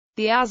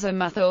The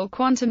azimuthal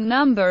quantum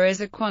number is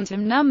a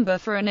quantum number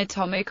for an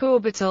atomic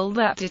orbital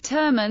that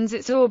determines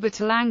its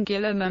orbital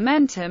angular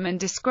momentum and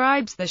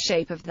describes the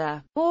shape of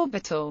the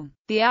orbital.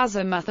 The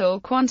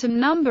azimuthal quantum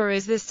number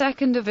is the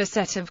second of a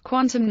set of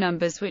quantum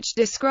numbers which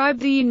describe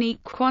the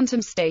unique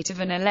quantum state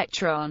of an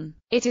electron.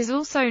 It is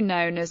also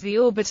known as the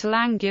orbital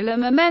angular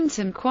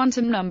momentum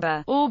quantum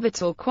number,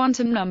 orbital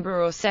quantum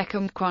number or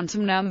second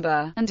quantum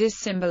number, and is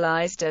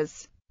symbolized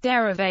as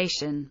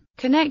derivation.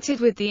 Connected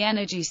with the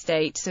energy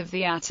states of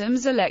the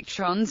atoms,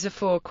 electrons are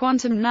four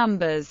quantum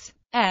numbers,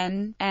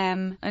 n,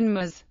 m, and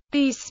ms.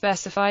 These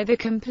specify the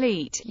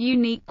complete,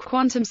 unique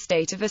quantum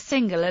state of a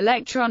single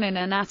electron in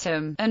an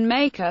atom, and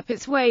make up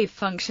its wave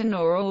function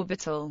or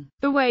orbital.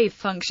 The wave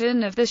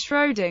function of the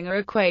Schrödinger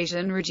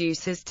equation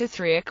reduces to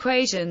three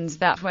equations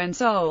that, when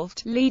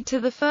solved, lead to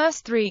the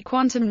first three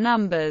quantum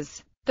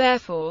numbers.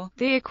 Therefore,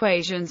 the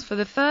equations for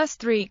the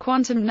first three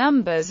quantum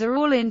numbers are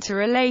all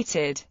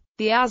interrelated.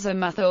 The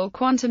azimuthal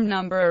quantum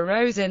number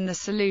arose in the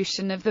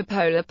solution of the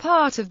polar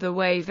part of the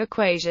wave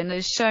equation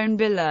as shown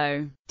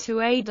below.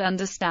 To aid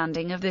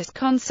understanding of this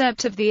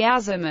concept of the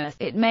azimuth,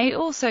 it may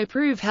also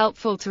prove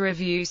helpful to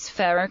review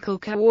spherical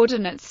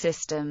coordinate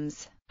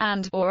systems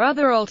and/or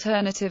other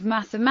alternative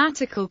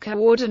mathematical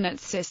coordinate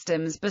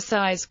systems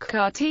besides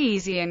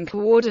Cartesian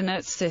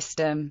coordinate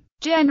system.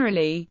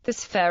 Generally, the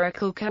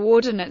spherical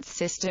coordinate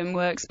system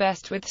works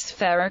best with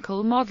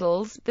spherical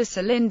models, the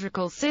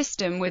cylindrical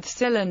system with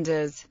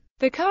cylinders,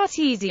 the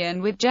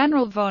Cartesian with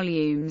general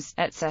volumes,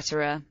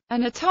 etc.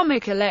 An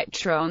atomic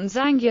electron's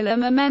angular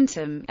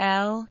momentum,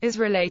 L, is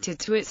related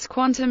to its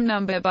quantum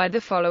number by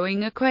the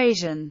following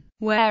equation,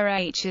 where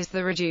h is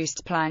the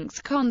reduced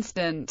Planck's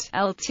constant,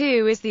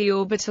 L2 is the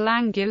orbital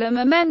angular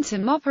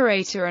momentum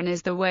operator and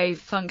is the wave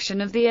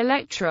function of the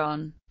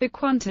electron. The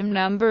quantum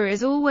number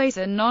is always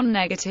a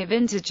non-negative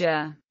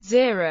integer,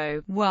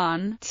 0,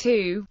 1,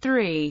 2,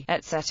 3,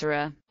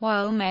 etc.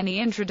 While many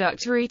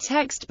introductory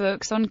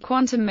textbooks on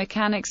quantum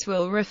mechanics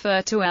will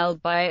refer to L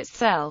by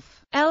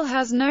itself, L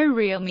has no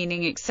real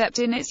meaning except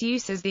in its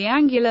use as the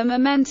angular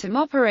momentum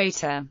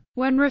operator.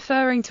 When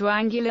referring to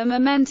angular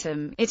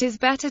momentum, it is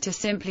better to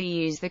simply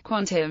use the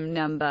quantum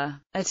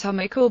number.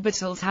 Atomic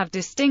orbitals have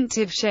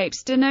distinctive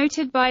shapes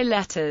denoted by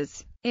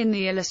letters. In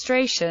the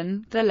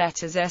illustration, the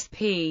letters S,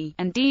 P,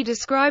 and D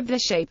describe the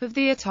shape of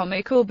the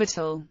atomic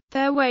orbital.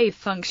 Their wave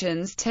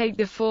functions take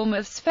the form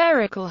of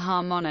spherical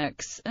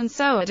harmonics, and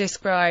so are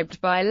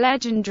described by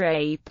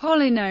Legendre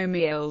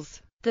polynomials.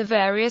 The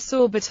various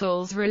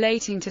orbitals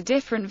relating to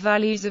different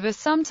values of are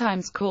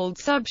sometimes called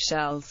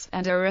subshells,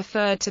 and are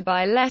referred to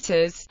by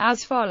letters,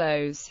 as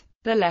follows.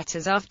 The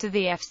letters after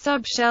the F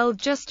subshell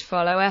just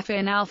follow F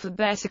in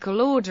alphabetical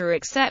order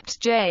except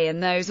J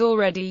and those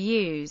already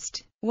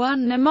used.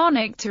 One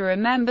mnemonic to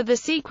remember the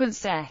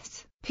sequence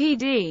S, P,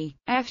 D,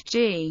 F,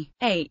 G,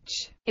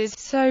 H is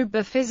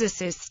sober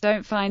physicists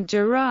don't find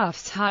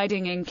giraffes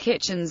hiding in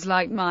kitchens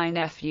like my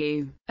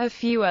nephew. A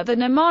few other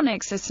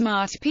mnemonics are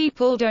smart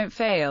people don't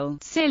fail,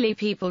 silly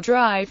people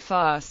drive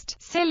fast,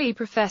 silly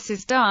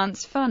professors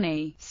dance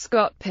funny,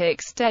 Scott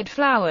picks dead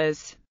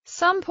flowers,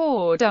 some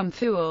poor dumb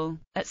fool,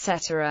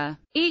 etc.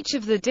 Each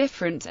of the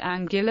different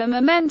angular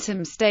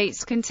momentum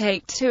states can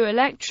take two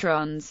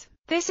electrons.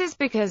 This is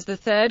because the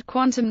third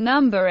quantum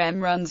number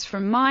m runs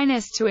from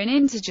minus to in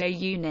integer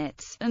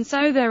units, and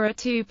so there are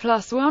 2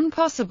 plus 1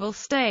 possible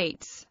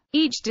states.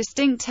 Each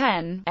distinct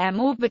n,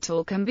 m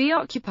orbital can be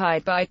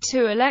occupied by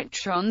two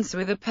electrons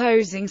with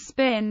opposing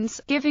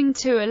spins, giving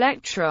 2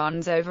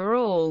 electrons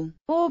overall.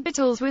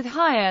 Orbitals with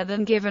higher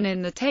than given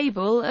in the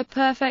table are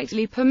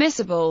perfectly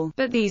permissible,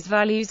 but these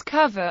values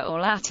cover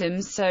all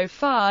atoms so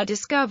far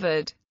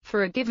discovered.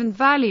 For a given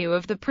value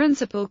of the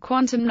principal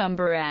quantum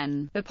number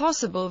n, the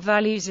possible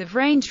values have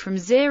ranged from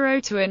 0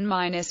 to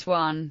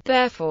n-1.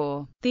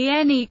 Therefore, the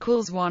n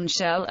equals 1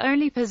 shell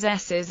only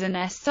possesses an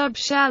s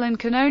subshell and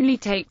can only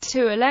take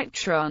 2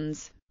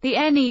 electrons. The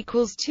n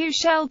equals 2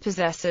 shell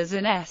possesses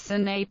an s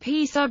and a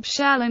p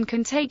subshell and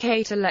can take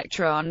 8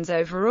 electrons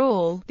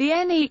overall. The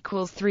n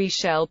equals 3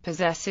 shell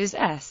possesses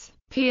s,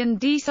 p and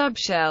d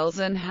subshells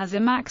and has a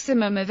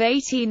maximum of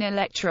 18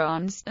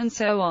 electrons, and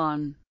so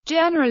on.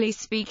 Generally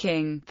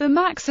speaking, the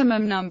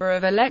maximum number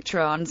of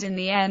electrons in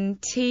the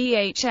nth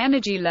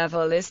energy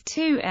level is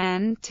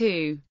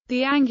 2n2.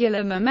 The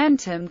angular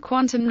momentum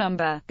quantum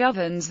number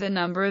governs the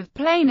number of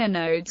planar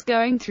nodes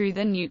going through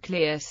the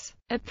nucleus.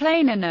 A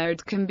planar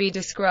node can be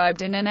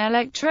described in an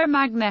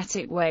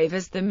electromagnetic wave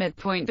as the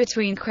midpoint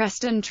between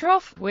crest and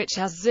trough, which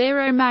has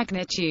 0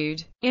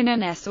 magnitude. In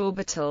an s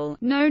orbital,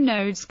 no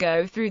nodes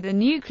go through the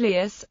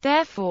nucleus,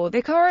 therefore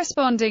the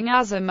corresponding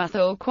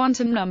azimuthal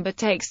quantum number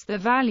takes the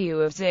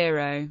value of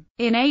 0.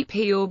 In a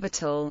p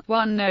orbital,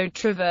 one node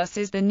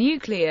traverses the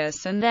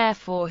nucleus and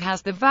therefore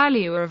has the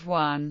value of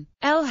 1.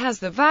 L has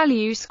the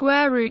value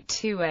square root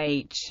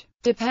 2h.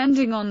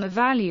 Depending on the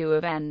value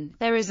of n,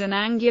 there is an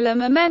angular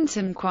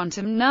momentum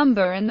quantum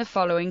number in the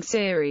following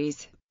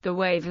series. The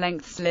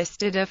wavelengths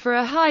listed are for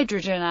a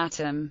hydrogen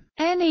atom.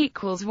 N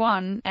equals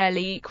 1, L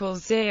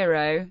equals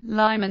 0,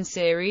 Lyman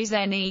series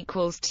N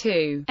equals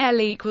 2,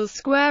 L equals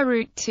square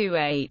root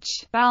 2h,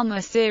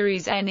 Balmer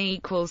series N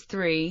equals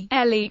 3,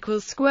 L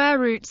equals square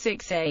root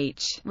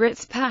 6h,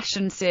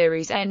 Ritz-Paschen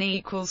series N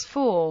equals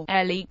 4,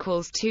 L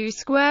equals 2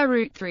 square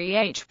root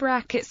 3h,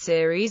 bracket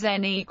series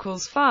N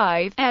equals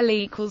 5, L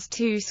equals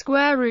 2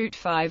 square root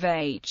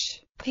 5h.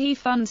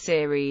 P-Fun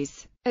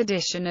series.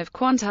 Addition of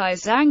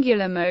quantized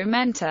angular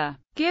momenta.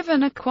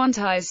 Given a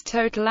quantized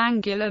total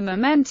angular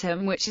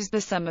momentum which is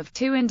the sum of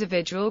two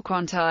individual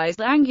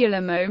quantized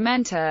angular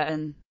momenta,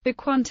 and the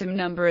quantum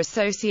number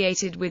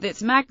associated with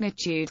its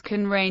magnitude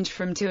can range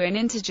from 2 in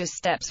integer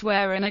steps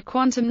wherein are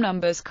quantum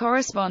numbers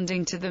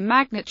corresponding to the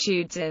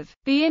magnitudes of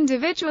the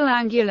individual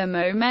angular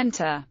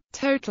momenta.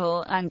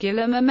 Total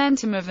angular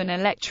momentum of an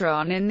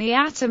electron in the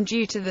atom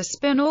due to the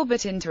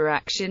spin-orbit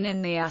interaction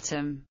in the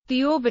atom.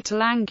 The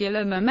orbital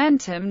angular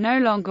momentum no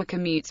longer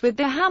commutes with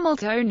the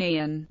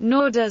Hamiltonian,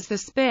 nor does the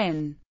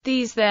spin.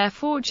 These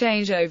therefore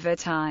change over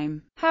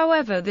time.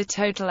 However, the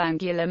total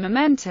angular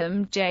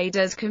momentum, J,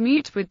 does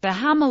commute with the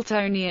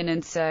Hamiltonian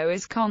and so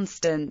is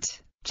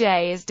constant.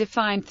 J is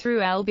defined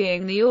through L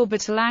being the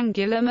orbital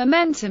angular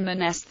momentum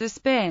and S the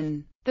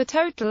spin. The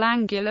total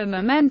angular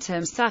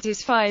momentum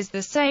satisfies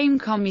the same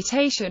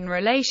commutation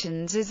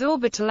relations as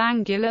orbital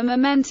angular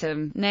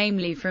momentum,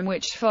 namely from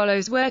which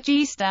follows where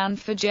G stand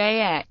for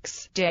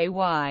Jx,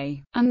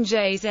 Jy, and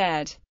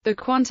Jz. The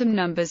quantum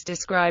numbers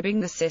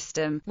describing the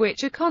system,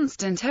 which are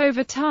constant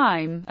over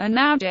time, are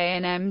now J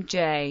and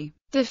Mj.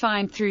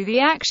 Defined through the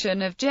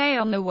action of J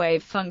on the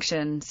wave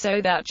function so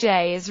that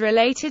J is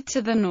related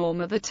to the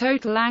norm of the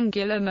total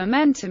angular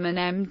momentum and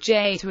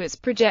Mj to its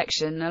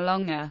projection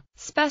along a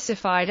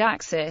specified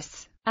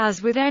axis.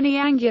 As with any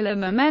angular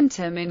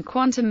momentum in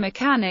quantum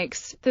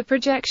mechanics, the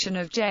projection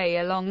of J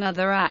along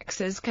other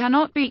axes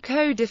cannot be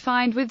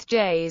co-defined with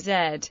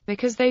Jz,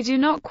 because they do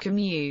not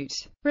commute.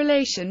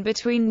 Relation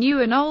between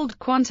new and old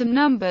quantum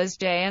numbers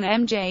J and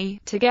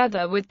Mj,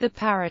 together with the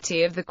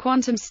parity of the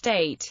quantum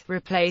state,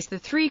 replace the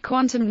three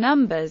quantum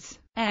numbers,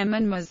 M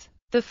and Ms.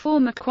 The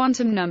former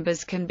quantum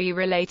numbers can be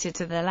related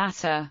to the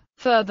latter.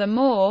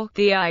 Furthermore,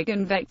 the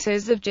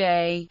eigenvectors of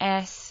J,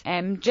 S,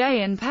 Mj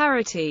and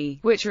parity,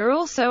 which are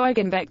also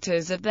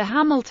eigenvectors of the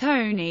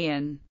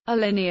Hamiltonian, are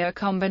linear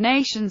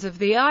combinations of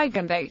the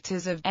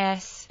eigenvectors of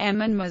S,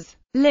 M and Ms.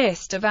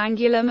 List of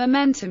angular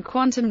momentum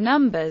quantum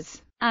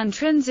numbers.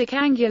 Intrinsic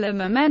angular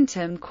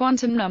momentum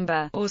quantum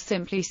number, or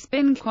simply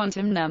spin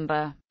quantum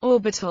number.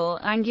 Orbital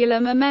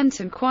angular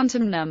momentum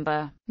quantum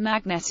number.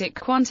 Magnetic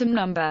quantum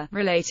number,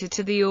 related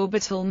to the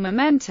orbital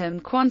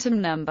momentum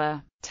quantum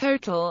number.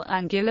 Total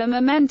angular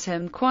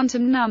momentum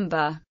quantum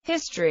number.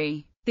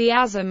 History. The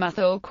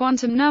Azimuthal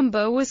quantum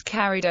number was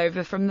carried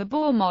over from the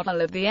Bohr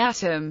model of the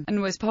atom,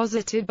 and was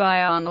posited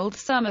by Arnold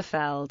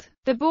Sommerfeld.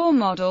 The Bohr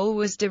model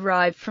was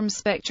derived from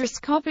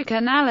spectroscopic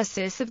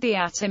analysis of the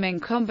atom in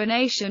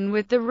combination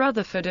with the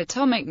Rutherford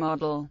atomic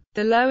model.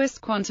 The lowest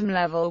quantum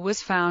level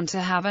was found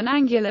to have an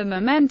angular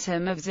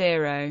momentum of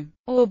 0.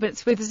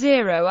 Orbits with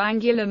zero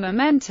angular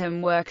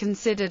momentum were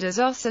considered as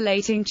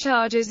oscillating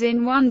charges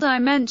in one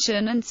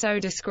dimension and so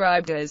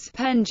described as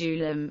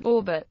pendulum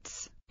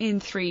orbits. In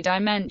 3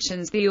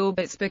 dimensions the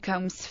orbits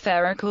become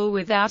spherical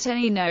without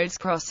any nodes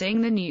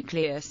crossing the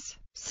nucleus,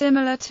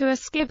 similar to a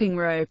skipping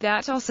rope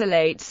that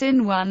oscillates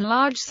in one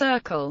large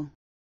circle.